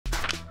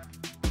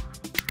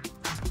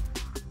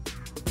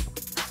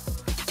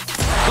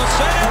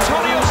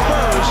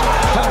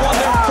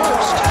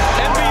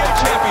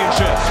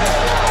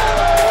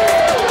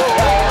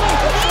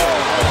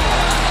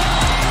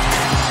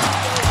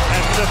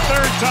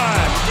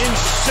time in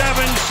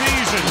 7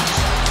 seasons,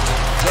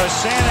 the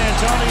San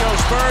Antonio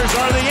Spurs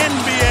are the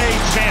NBA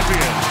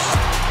champions.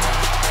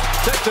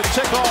 Set to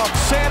tick off.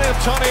 San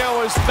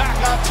Antonio is back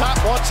on top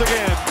once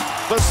again.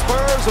 The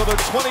Spurs are the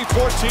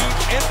 2014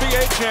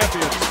 NBA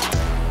champions.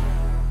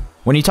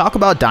 When you talk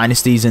about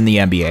dynasties in the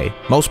NBA,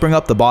 most bring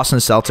up the Boston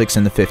Celtics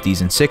in the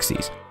 50s and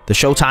 60s, the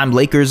Showtime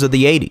Lakers of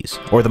the 80s,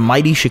 or the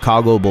mighty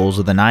Chicago Bulls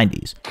of the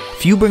 90s.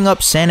 Few bring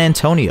up San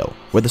Antonio,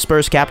 where the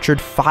Spurs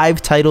captured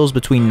 5 titles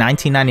between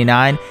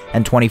 1999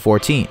 and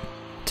 2014.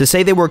 To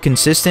say they were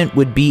consistent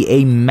would be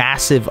a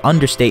massive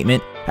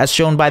understatement, as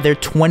shown by their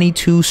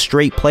 22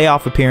 straight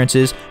playoff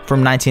appearances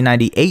from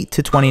 1998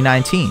 to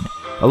 2019.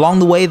 Along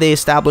the way, they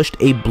established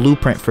a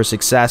blueprint for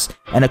success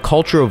and a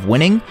culture of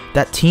winning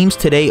that teams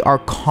today are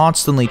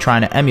constantly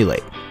trying to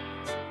emulate.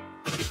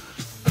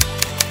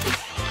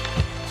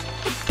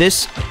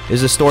 This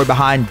is the story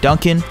behind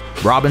Duncan,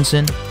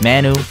 Robinson,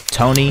 Manu,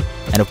 Tony,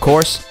 and of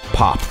course,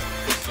 Pop.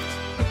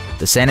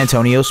 The San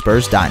Antonio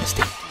Spurs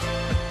dynasty.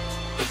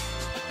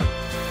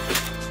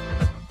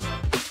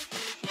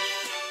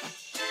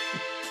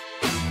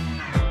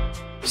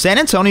 San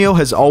Antonio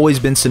has always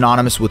been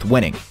synonymous with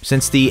winning.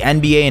 Since the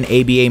NBA and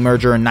ABA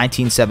merger in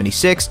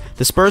 1976,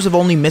 the Spurs have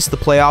only missed the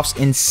playoffs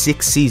in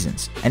 6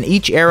 seasons, and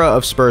each era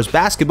of Spurs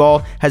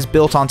basketball has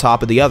built on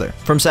top of the other.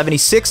 From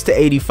 76 to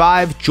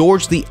 85,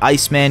 George the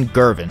Iceman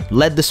Gervin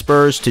led the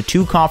Spurs to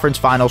 2 conference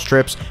finals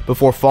trips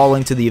before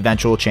falling to the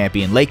eventual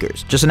champion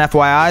Lakers. Just an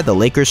FYI, the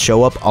Lakers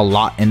show up a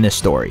lot in this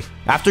story.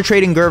 After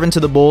trading Gervin to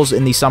the Bulls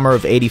in the summer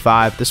of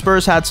 '85, the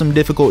Spurs had some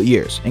difficult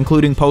years,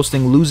 including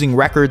posting losing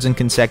records in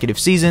consecutive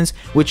seasons,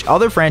 which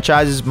other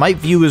franchises might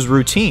view as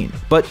routine,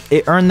 but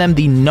it earned them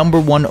the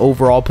 #1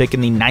 overall pick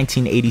in the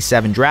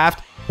 1987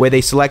 draft, where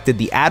they selected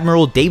the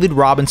Admiral David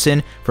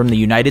Robinson from the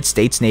United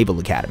States Naval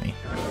Academy.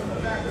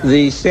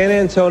 The San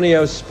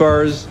Antonio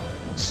Spurs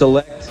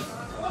select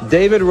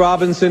David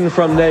Robinson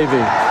from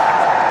Navy.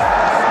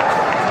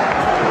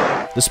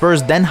 The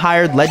Spurs then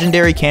hired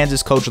legendary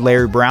Kansas coach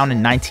Larry Brown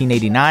in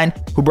 1989,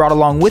 who brought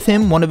along with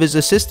him one of his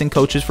assistant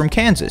coaches from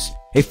Kansas,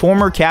 a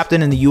former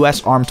captain in the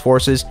U.S. Armed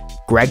Forces,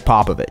 Greg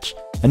Popovich.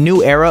 A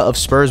new era of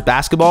Spurs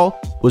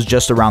basketball was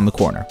just around the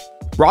corner.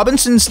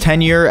 Robinson's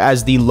tenure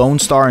as the Lone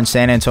Star in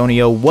San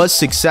Antonio was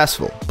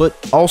successful, but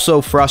also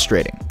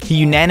frustrating. He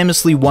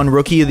unanimously won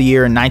Rookie of the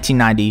Year in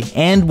 1990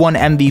 and won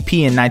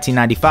MVP in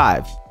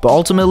 1995, but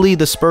ultimately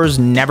the Spurs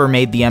never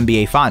made the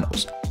NBA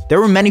Finals. There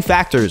were many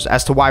factors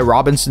as to why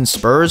Robinson's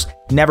Spurs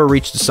never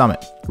reached the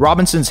summit.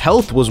 Robinson's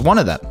health was one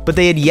of them, but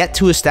they had yet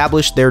to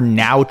establish their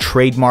now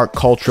trademark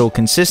cultural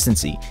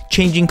consistency,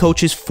 changing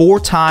coaches 4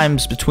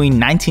 times between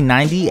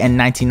 1990 and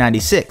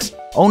 1996.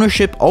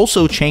 Ownership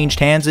also changed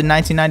hands in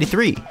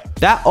 1993.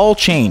 That all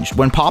changed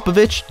when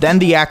Popovich, then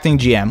the acting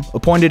GM,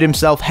 appointed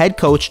himself head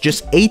coach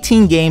just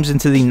 18 games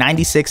into the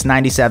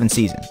 96-97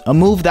 season, a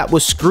move that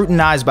was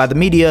scrutinized by the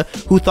media,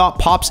 who thought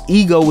Pop's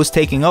ego was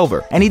taking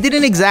over, and he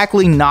didn't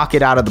exactly knock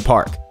it out of the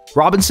park.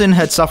 Robinson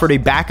had suffered a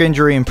back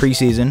injury in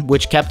preseason,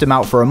 which kept him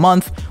out for a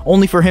month,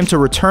 only for him to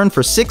return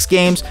for 6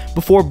 games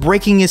before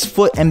breaking his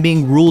foot and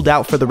being ruled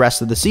out for the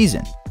rest of the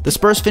season. The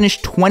Spurs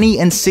finished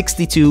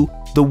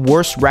 20-62, the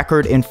worst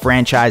record in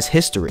franchise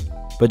history.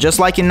 But just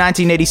like in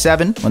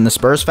 1987, when the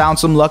Spurs found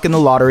some luck in the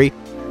lottery,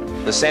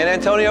 The San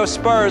Antonio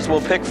Spurs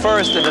will pick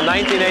first in the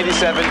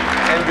 1987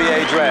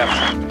 NBA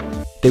draft.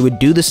 they would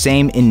do the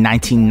same in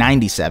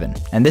 1997,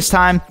 and this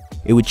time,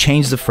 it would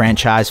change the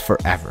franchise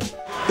forever.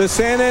 The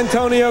San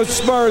Antonio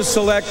Spurs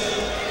select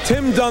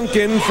Tim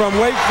Duncan from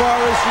Wake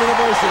Forest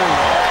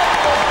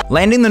University.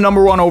 Landing the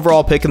 #1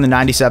 overall pick in the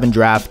 97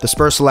 draft, the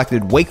Spurs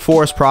selected Wake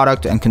Forest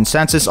product and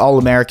consensus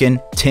All-American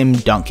Tim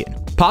Duncan.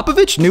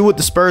 Popovich knew what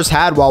the Spurs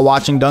had while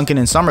watching Duncan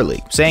in Summer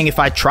League, saying, "If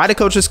I try to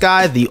coach this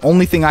guy, the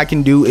only thing I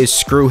can do is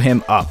screw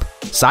him up."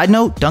 Side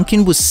note,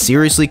 Duncan was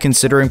seriously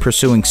considering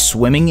pursuing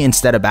swimming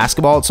instead of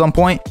basketball at some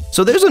point,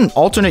 so there's an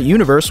alternate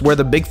universe where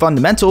the big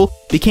fundamental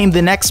became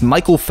the next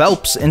Michael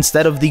Phelps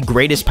instead of the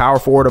greatest power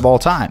forward of all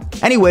time.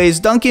 Anyways,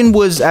 Duncan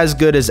was as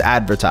good as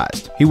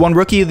advertised. He won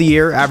Rookie of the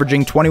Year,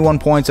 averaging 21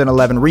 points and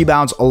 11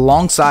 rebounds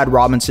alongside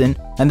Robinson,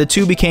 and the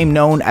two became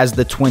known as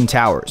the Twin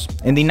Towers.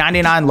 In the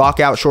 99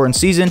 lockout-shortened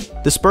season,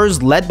 the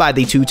Spurs, led by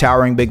the 2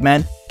 towering big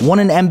men, won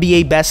an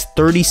NBA best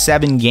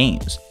 37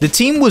 games. The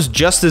team was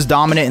just as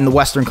dominant in the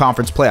Western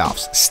Conference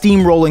playoffs,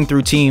 steamrolling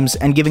through teams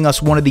and giving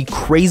us one of the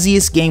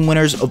craziest game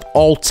winners of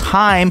all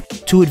time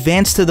to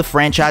advance to the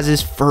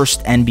franchise's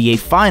first NBA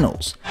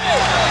Finals.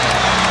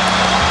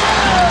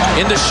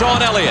 Into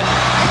Sean Elliott.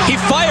 He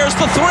fires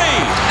the 3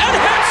 and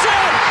hits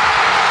it!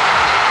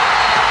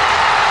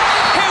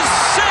 His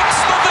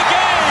 6th of the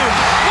game!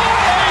 What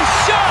a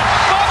shot!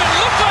 Bob, it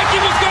looked like he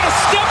was going to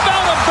step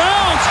out of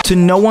bounds! To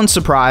no one's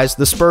surprise,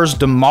 the Spurs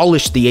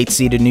demolished the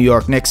 8th-seeded New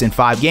York Knicks in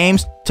 5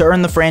 games to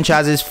earn the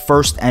franchise's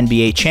first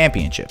NBA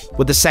championship,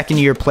 with the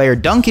second-year player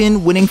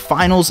Duncan winning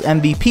Finals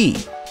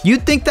MVP.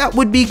 You'd think that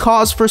would be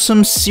cause for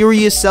some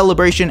serious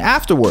celebration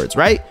afterwards,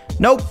 right?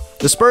 Nope.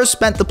 The Spurs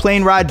spent the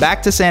plane ride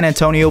back to San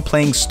Antonio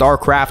playing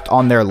StarCraft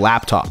on their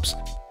laptops.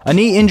 A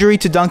knee injury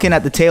to Duncan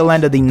at the tail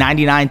end of the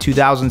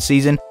 99-2000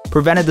 season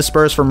prevented the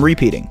Spurs from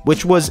repeating,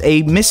 which was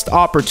a missed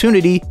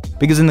opportunity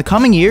because in the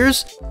coming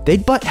years,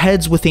 they'd butt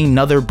heads with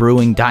another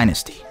brewing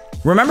dynasty.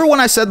 Remember when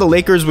I said the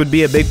Lakers would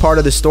be a big part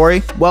of the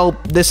story? Well,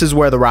 this is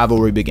where the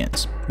rivalry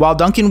begins. While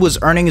Duncan was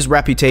earning his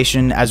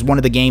reputation as one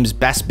of the game's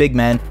best big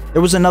men,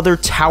 there was another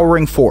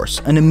towering force,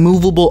 an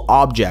immovable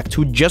object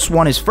who just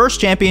won his first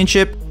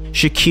championship,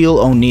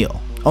 Shaquille O'Neal.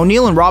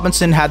 O'Neal and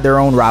Robinson had their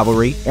own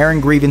rivalry,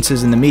 airing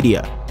grievances in the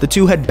media. The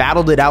two had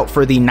battled it out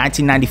for the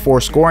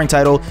 1994 scoring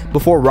title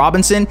before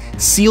Robinson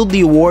sealed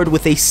the award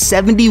with a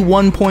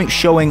 71-point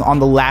showing on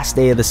the last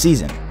day of the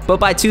season.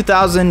 But by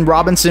 2000,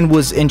 Robinson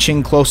was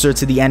inching closer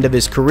to the end of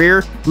his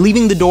career,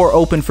 leaving the door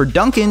open for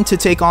Duncan to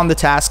take on the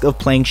task of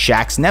playing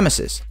Shaq's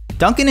nemesis.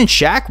 Duncan and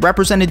Shaq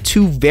represented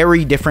two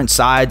very different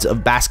sides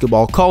of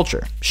basketball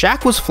culture.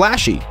 Shaq was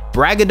flashy,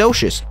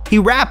 braggadocious, he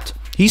rapped,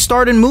 he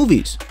starred in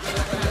movies.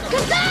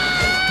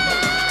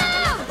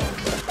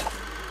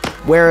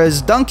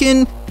 Whereas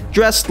Duncan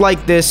dressed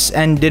like this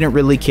and didn't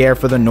really care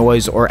for the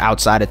noise or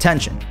outside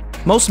attention.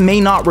 Most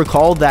may not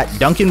recall that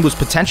Duncan was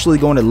potentially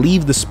going to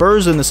leave the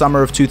Spurs in the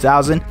summer of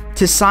 2000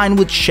 to sign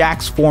with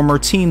Shaq's former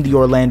team, the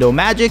Orlando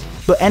Magic,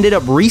 but ended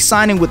up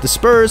re-signing with the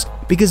Spurs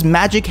because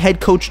Magic head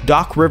coach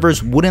Doc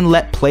Rivers wouldn't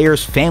let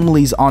players'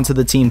 families onto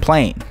the team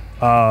playing.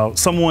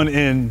 Someone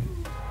in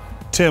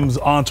Tim's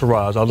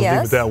entourage, I'll just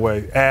leave it that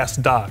way,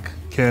 asked Doc,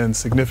 can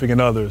significant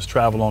others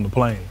travel on the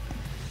plane?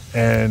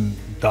 And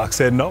Doc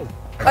said no.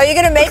 Are you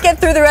going to make it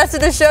through the rest of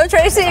the show,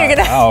 Tracy? You're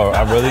gonna...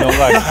 I really don't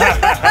like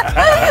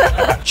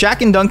it.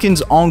 Shaq and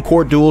Duncan's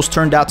on-court duels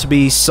turned out to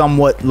be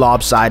somewhat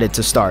lopsided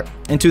to start.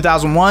 In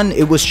 2001,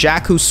 it was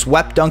Shaq who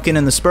swept Duncan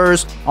and the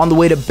Spurs on the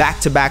way to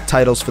back-to-back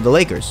titles for the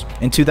Lakers.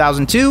 In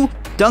 2002,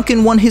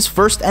 Duncan won his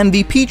first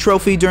MVP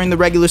trophy during the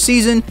regular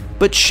season,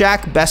 but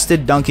Shaq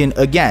bested Duncan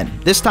again,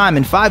 this time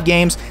in 5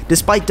 games,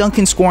 despite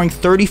Duncan scoring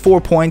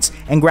 34 points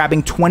and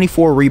grabbing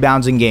 24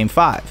 rebounds in Game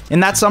 5. In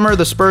that summer,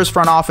 the Spurs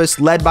front office,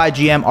 led by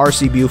GM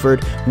R.C.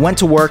 Buford, went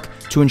to work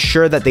to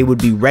ensure that they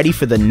would be ready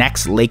for the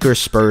next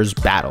Lakers-Spurs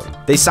battle.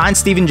 They signed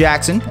Steven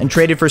Jackson and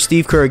traded for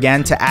Steve Kerr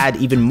again to add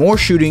even more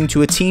shooting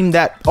to a team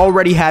that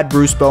already had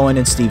Bruce Bowen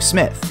and Steve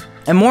Smith.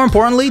 And more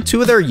importantly,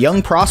 2 of their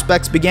young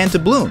prospects began to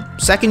bloom.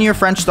 Second-year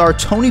French star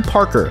Tony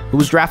Parker, who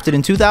was drafted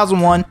in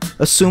 2001,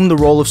 assumed the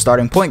role of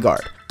starting point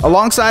guard.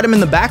 Alongside him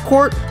in the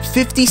backcourt,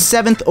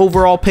 57th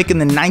overall pick in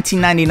the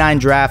 1999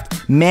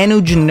 draft,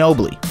 Manu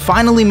Ginobili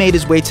finally made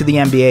his way to the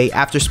NBA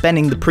after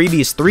spending the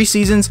previous 3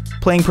 seasons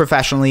playing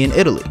professionally in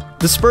Italy.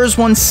 The Spurs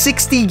won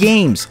 60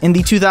 games in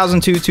the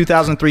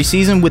 2002-2003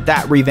 season with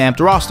that revamped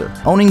roster,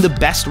 owning the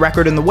best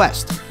record in the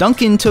West.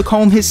 Duncan took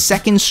home his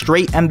second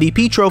straight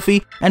MVP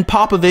trophy, and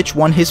Popovich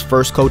won his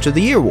first Coach of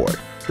the Year award.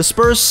 The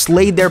Spurs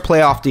slayed their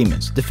playoff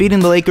demons,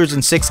 defeating the Lakers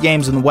in 6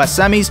 games in the West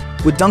semis,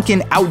 with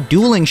Duncan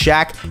out-dueling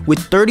Shaq with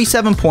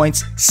 37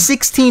 points,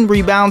 16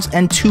 rebounds,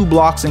 and 2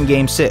 blocks in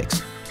Game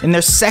 6. In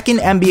their second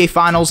NBA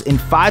Finals in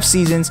 5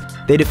 seasons,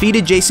 they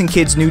defeated Jason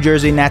Kidd's New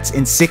Jersey Nets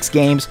in 6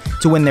 games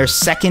to win their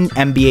second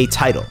NBA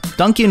title.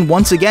 Duncan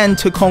once again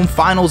took home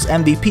Finals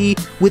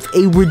MVP with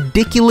a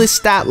ridiculous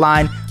stat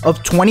line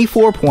of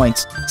 24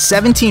 points,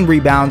 17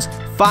 rebounds,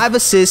 5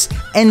 assists,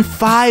 and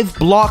 5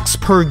 blocks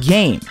per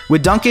game.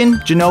 With Duncan,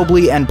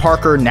 Ginobili, and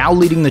Parker now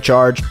leading the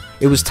charge,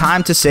 it was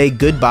time to say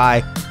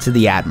goodbye to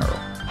the Admiral.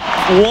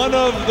 One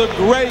of the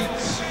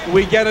greats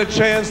we get a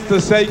chance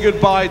to say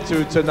goodbye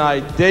to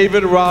tonight,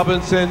 David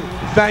Robinson.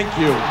 Thank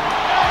you.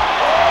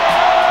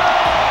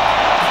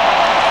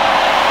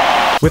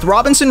 With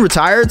Robinson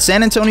retired,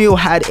 San Antonio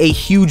had a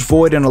huge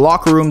void in a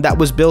locker room that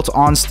was built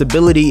on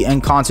stability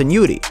and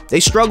continuity.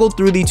 They struggled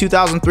through the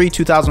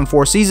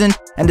 2003-2004 season,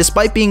 and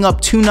despite being up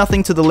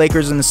 2-0 to the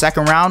Lakers in the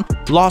second round,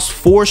 lost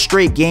 4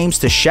 straight games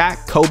to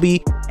Shaq, Kobe,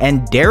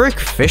 and Derek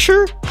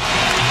Fisher?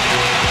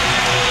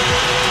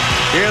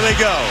 Here they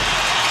go.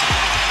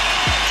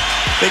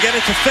 They get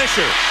it to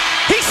Fisher.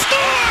 He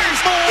scores!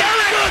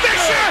 Derek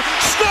Fisher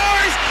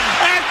scores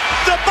at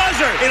the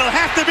buzzer. It'll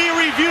have to be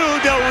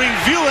reviewed. They'll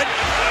review it.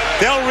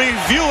 They'll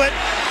review it.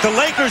 The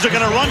Lakers are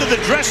going to run to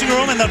the dressing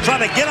room and they'll try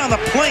to get on the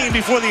plane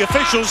before the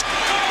officials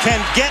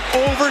can get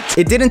over.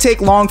 It didn't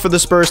take long for the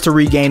Spurs to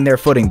regain their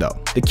footing though.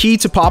 The key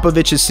to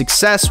Popovich's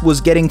success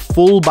was getting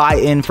full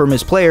buy-in from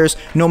his players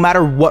no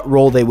matter what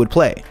role they would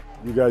play.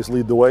 You guys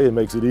lead the way. It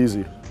makes it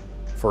easy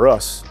for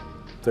us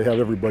to have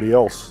everybody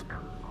else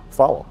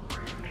follow.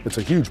 It's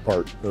a huge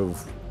part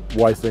of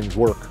why things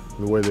work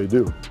the way they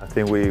do. I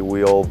think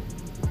we all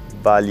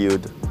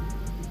valued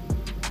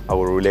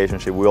our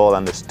relationship. We all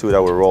understood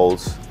our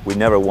roles. We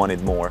never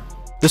wanted more.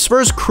 The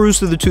Spurs cruised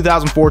through the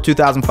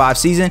 2004-2005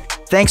 season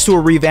thanks to a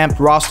revamped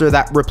roster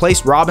that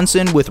replaced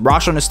Robinson with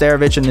Rasho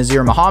Nesterovic and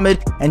Nazir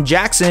Muhammad, and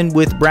Jackson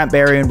with Brent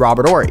Barry and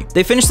Robert Horry.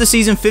 They finished the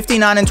season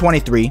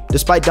 59-23,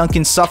 despite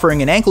Duncan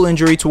suffering an ankle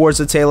injury towards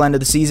the tail end of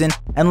the season,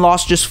 and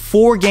lost just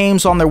 4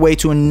 games on their way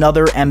to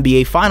another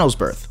NBA Finals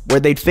berth,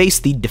 where they'd face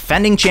the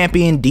defending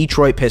champion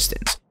Detroit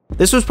Pistons.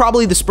 This was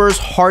probably the Spurs'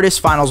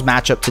 hardest finals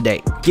matchup to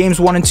date. Games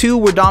 1 and 2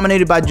 were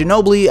dominated by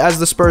Ginobili as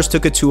the Spurs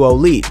took a 2-0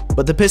 lead,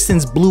 but the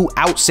Pistons blew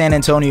out San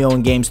Antonio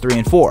in games 3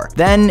 and 4.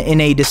 Then,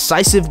 in a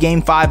decisive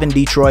Game 5 in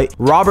Detroit,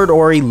 Robert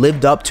Horry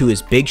lived up to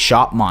his big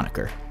shot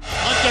moniker.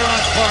 Hunter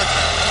on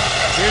Parker.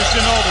 Here's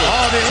Ginobili.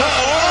 Oh, they look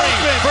Horry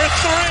for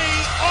three.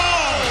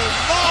 Oh,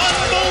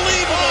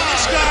 unbelievable.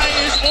 This guy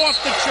is off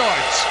the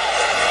charts.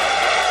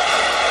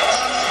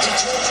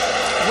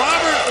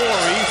 Robert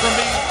Horry from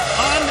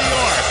beyond the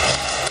arc.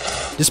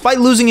 Despite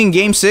losing in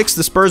Game 6,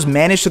 the Spurs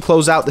managed to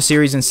close out the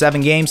series in 7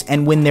 games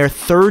and win their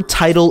 3rd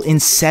title in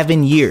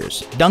 7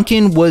 years.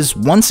 Duncan was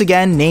once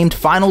again named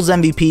Finals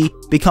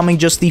MVP, becoming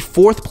just the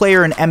 4th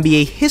player in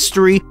NBA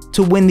history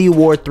to win the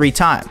award 3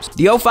 times.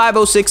 The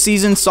 05-06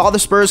 season saw the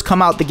Spurs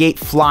come out the gate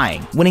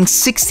flying, winning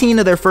 16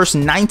 of their first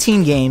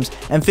 19 games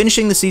and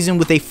finishing the season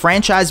with a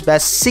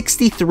franchise-best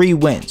 63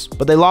 wins,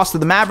 but they lost to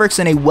the Mavericks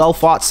in a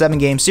well-fought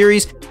 7-game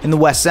series in the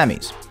West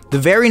Semis. The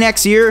very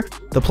next year,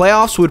 the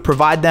playoffs would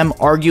provide them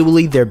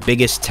arguably their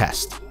biggest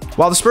test.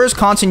 While the Spurs'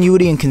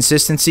 continuity and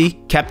consistency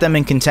kept them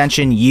in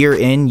contention year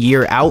in,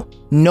 year out,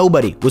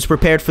 nobody was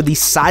prepared for the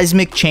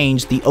seismic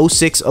change the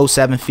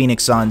 06-07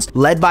 Phoenix Suns,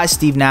 led by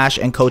Steve Nash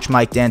and coach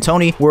Mike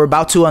D'Antoni, were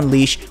about to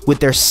unleash with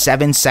their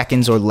 7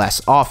 seconds or less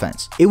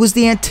offense. It was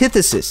the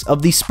antithesis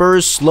of the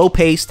Spurs'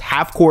 slow-paced,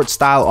 half-court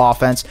style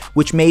offense,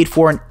 which made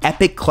for an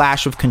epic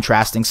clash of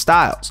contrasting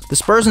styles. The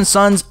Spurs and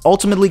Suns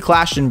ultimately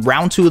clashed in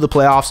round 2 of the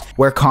playoffs,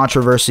 where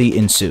controversy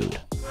ensued.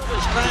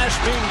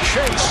 Nash being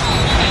chased,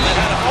 and they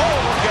had a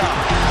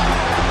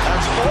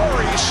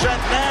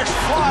sent Nash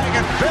flying,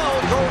 and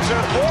Bell goes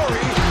at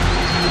Horry.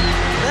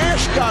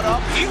 Nash got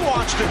up. He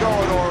wants to go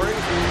at Horry.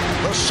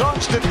 The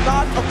Suns did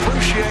not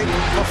appreciate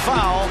the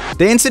foul.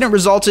 The incident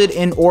resulted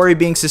in Horry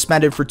being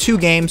suspended for 2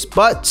 games,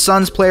 but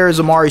Suns players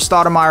Amari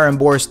Stoudemire and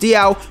Boris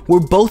Diaw were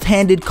both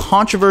handed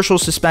controversial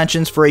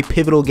suspensions for a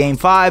pivotal Game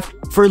 5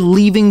 for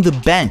leaving the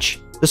bench.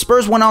 The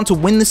Spurs went on to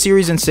win the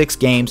series in 6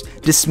 games,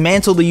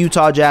 dismantle the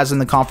Utah Jazz in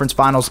the conference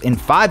finals in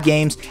 5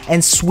 games,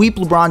 and sweep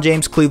LeBron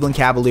James' Cleveland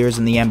Cavaliers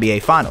in the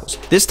NBA Finals.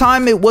 This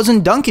time, it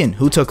wasn't Duncan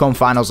who took home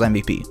Finals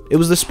MVP. It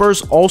was the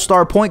Spurs'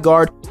 all-star point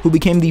guard who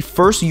became the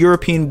first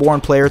European-born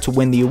player to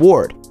win the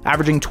award,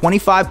 averaging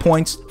 25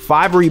 points,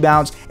 5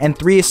 rebounds, and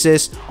 3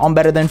 assists on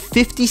better than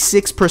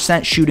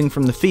 56% shooting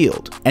from the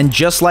field. And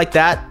just like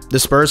that,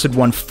 the Spurs had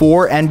won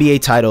 4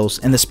 NBA titles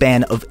in the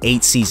span of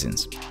 8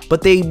 seasons.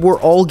 But they were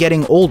all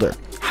getting older.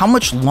 How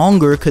much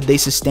longer could they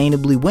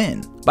sustainably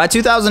win? By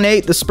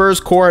 2008, the Spurs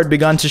core had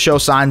begun to show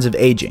signs of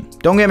aging.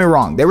 Don't get me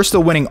wrong, they were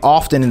still winning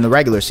often in the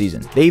regular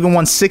season. They even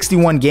won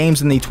 61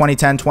 games in the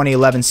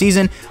 2010-2011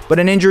 season, but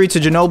an injury to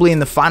Ginobili in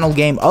the final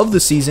game of the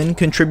season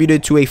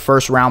contributed to a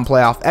first-round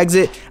playoff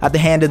exit at the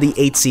hand of the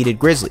 8th-seeded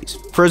Grizzlies.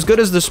 For as good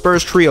as the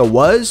Spurs trio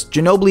was,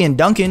 Ginobili and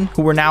Duncan,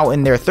 who were now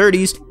in their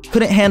 30s,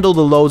 couldn't handle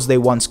the loads they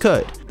once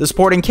could. The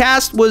supporting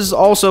cast was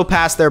also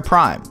past their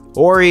prime.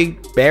 Horry,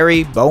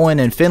 Barry, Bowen,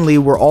 and Finley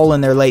were all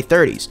in their late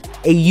 30s.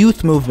 A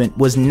youth movement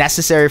was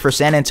necessary for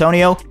San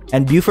Antonio,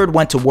 and Buford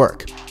went to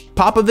work.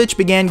 Popovich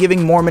began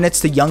giving more minutes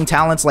to young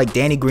talents like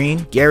Danny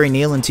Green, Gary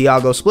Neal, and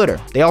Tiago Splitter.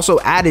 They also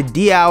added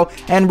Diaw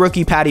and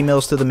rookie Patty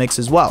Mills to the mix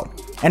as well.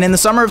 And in the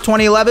summer of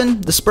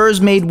 2011, the Spurs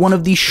made one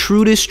of the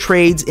shrewdest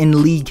trades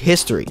in league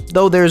history,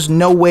 though there's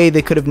no way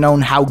they could have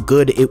known how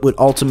good it would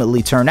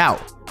ultimately turn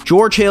out.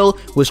 George Hill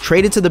was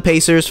traded to the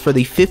Pacers for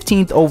the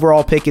 15th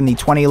overall pick in the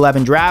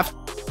 2011 draft,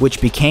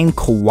 which became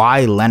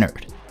Kawhi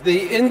Leonard.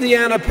 The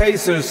Indiana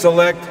Pacers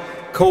select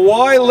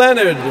Kawhi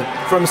Leonard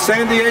from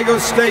San Diego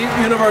State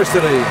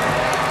University.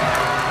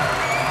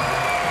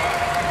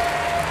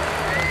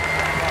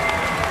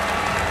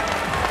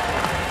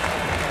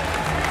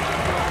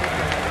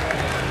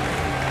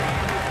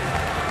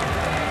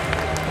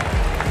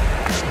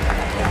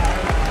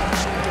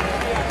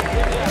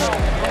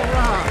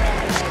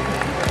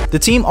 The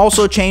team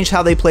also changed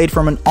how they played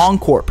from an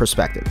on-court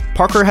perspective.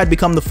 Parker had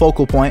become the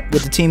focal point,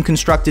 with the team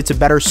constructed to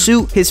better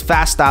suit his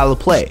fast style of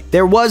play.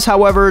 There was,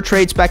 however,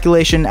 trade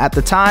speculation at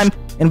the time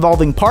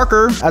involving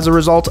Parker as a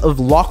result of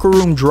locker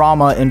room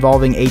drama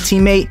involving a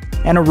teammate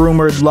and a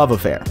rumored love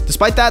affair.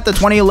 Despite that, the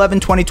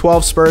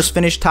 2011-2012 Spurs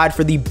finished tied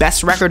for the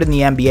best record in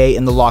the NBA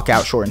in the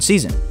lockout-shortened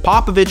season.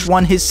 Popovich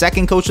won his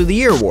second Coach of the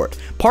Year award.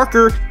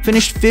 Parker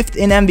finished 5th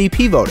in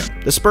MVP voting.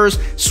 The Spurs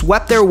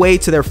swept their way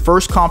to their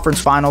first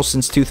conference finals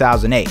since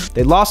 2008.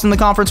 They lost in the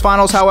conference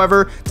finals,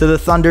 however, to the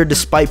Thunder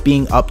despite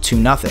being up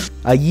 2-0.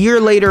 A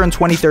year later in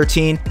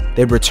 2013,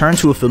 they'd return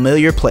to a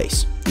familiar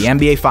place, the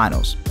NBA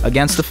Finals,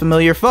 against a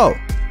familiar foe,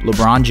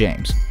 LeBron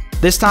James.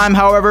 This time,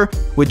 however,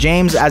 with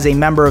James as a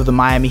member of the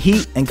Miami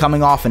Heat and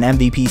coming off an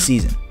MVP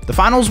season. The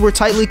finals were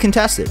tightly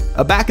contested.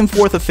 A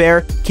back-and-forth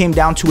affair came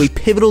down to a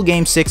pivotal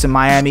Game 6 in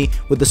Miami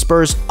with the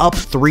Spurs up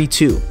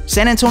 3-2.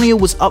 San Antonio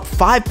was up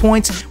 5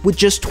 points with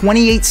just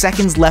 28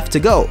 seconds left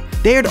to go.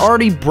 They had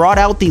already brought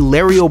out the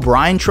Larry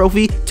O'Brien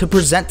trophy to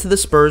present to the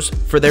Spurs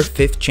for their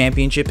 5th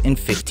championship in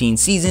 15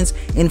 seasons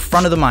in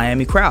front of the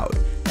Miami crowd.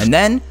 And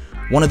then,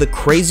 one of the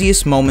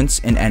craziest moments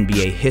in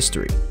NBA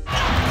history.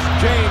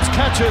 James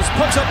catches,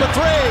 puts up a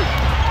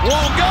 3.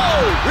 Won't go.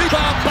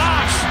 Rebound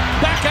Bosh.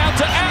 Back out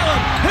to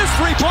Allen. His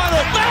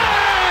three-pointer.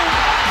 Bang!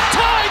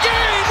 Tie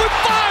game with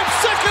 5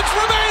 seconds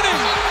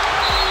remaining.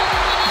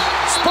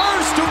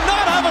 Spurs do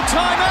not have a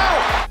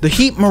timeout. The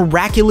Heat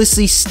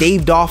miraculously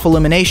staved off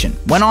elimination,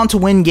 went on to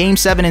win Game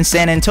 7 in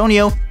San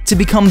Antonio to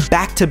become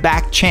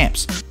back-to-back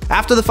champs.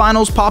 After the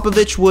finals,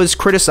 Popovich was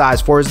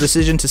criticized for his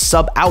decision to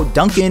sub out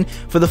Duncan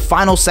for the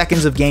final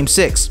seconds of Game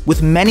 6,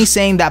 with many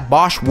saying that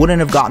Bosh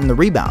wouldn't have gotten the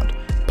rebound.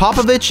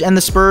 Popovich and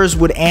the Spurs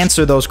would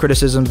answer those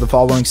criticisms the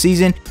following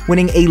season,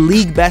 winning a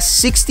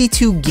league-best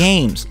 62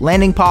 games,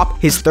 landing Pop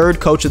his 3rd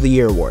Coach of the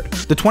Year award.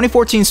 The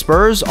 2014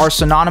 Spurs are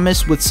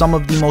synonymous with some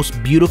of the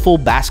most beautiful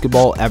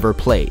basketball ever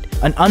played,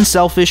 an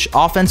unselfish,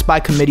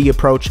 offense-by-committee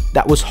approach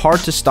that was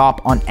hard to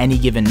stop on any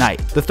given night.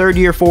 The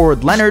third-year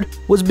forward Leonard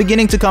was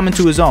beginning to come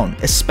into his own,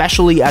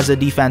 especially as a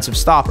defensive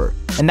stopper,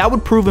 and that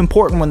would prove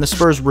important when the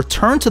Spurs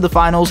returned to the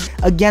finals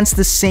against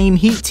the same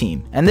Heat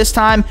team, and this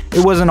time,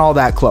 it wasn't all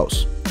that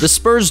close. The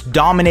Spurs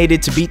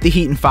dominated to beat the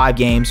Heat in 5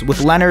 games,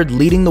 with Leonard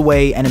leading the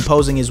way and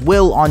imposing his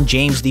will on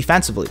James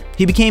defensively.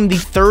 He became the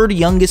 3rd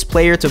youngest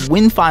player to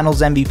win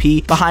Finals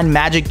MVP behind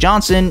Magic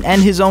Johnson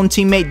and his own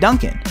teammate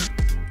Duncan.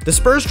 The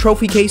Spurs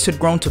trophy case had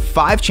grown to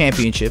 5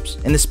 championships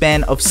in the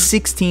span of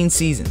 16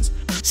 seasons.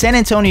 San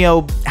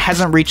Antonio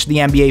hasn't reached the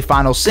NBA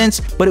Finals since,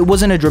 but it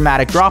wasn't a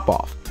dramatic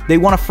drop-off. They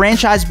won a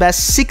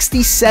franchise-best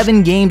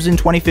 67 games in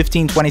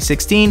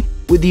 2015-2016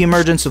 with the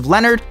emergence of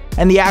Leonard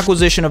and the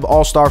acquisition of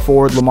all-star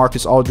forward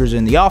LaMarcus Aldridge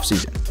in the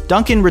offseason.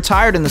 Duncan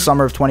retired in the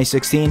summer of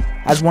 2016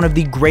 as one of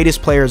the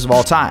greatest players of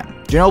all time.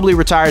 Ginobili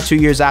retired 2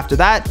 years after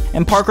that,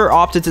 and Parker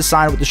opted to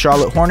sign with the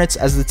Charlotte Hornets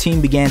as the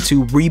team began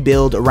to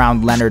rebuild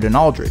around Leonard and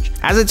Aldridge.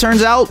 As it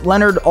turns out,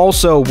 Leonard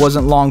also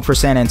wasn't long for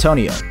San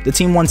Antonio. The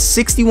team won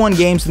 61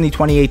 games in the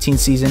 2018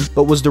 season,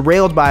 but was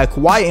derailed by a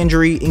Kawhi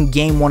injury in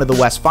Game 1 of the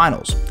West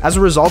Finals. As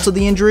a result of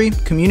the injury,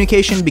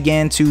 communication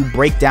began to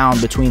break down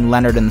between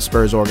Leonard and the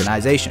Spurs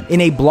organization.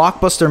 In a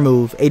blockbuster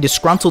move, a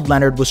disgruntled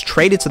Leonard was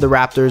traded to the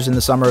Raptors in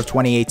the summer of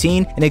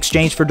 2018 in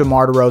exchange for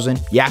DeMar DeRozan,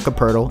 Jakob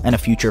Poeltl, and a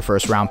future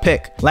first-round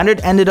pick. Leonard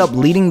ended up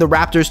leading the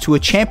Raptors to a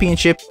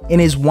championship in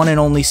his one and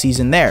only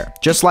season there.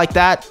 Just like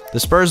that, the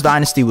Spurs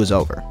dynasty was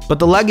over. But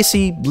the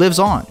legacy lives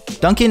on.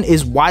 Duncan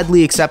is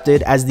widely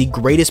accepted as the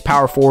greatest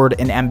power forward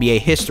in NBA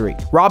history.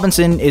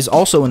 Robinson is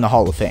also in the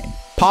Hall of Fame.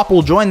 Pop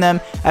will join them,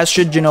 as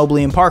should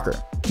Ginobili and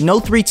Parker. No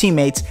 3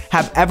 teammates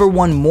have ever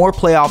won more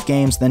playoff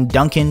games than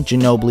Duncan,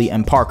 Ginobili,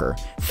 and Parker.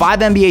 5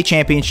 NBA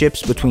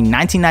championships between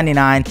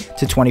 1999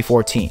 to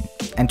 2014,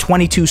 and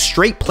 22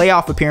 straight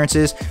playoff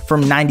appearances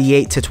from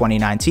 98 to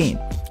 2019.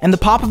 And the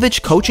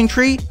Popovich coaching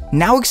tree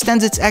now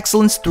extends its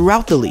excellence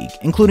throughout the league,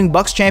 including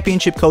Bucks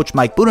championship coach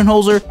Mike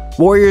Budenholzer,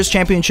 Warriors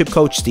championship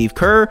coach Steve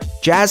Kerr,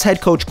 Jazz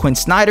head coach Quinn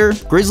Snyder,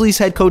 Grizzlies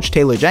head coach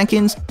Taylor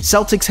Jenkins,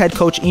 Celtics head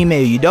coach Ime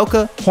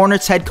Udoka,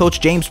 Hornets head coach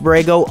James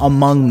Borrego,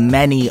 among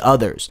many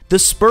others. The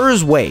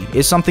Spurs way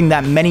is something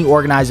that many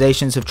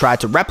organizations have tried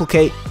to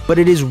replicate, but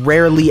it is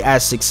rarely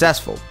as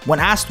successful.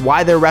 When asked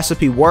why their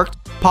recipe worked,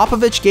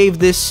 Popovich gave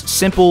this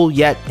simple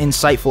yet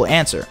insightful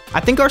answer. "I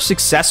think our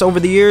success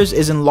over the years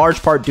is in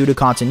large part due to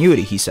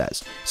continuity," he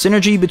says.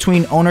 "Synergy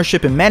between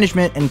ownership and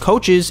management and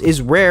coaches is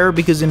rare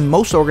because in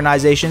most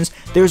organizations,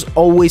 there's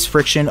always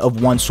friction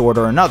of one sort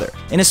or another.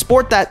 In a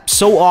sport that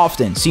so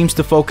often seems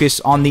to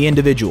focus on the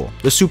individual,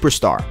 the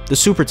superstar, the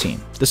super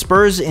team, the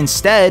Spurs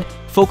instead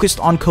focused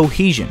on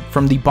cohesion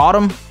from the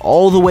bottom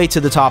all the way to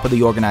the top of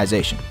the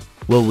organization.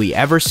 Will we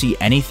ever see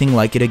anything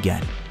like it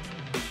again?"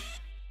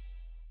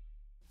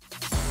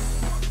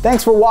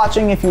 Thanks for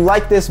watching. If you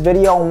like this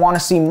video and want to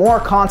see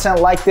more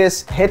content like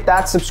this, hit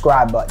that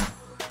subscribe button.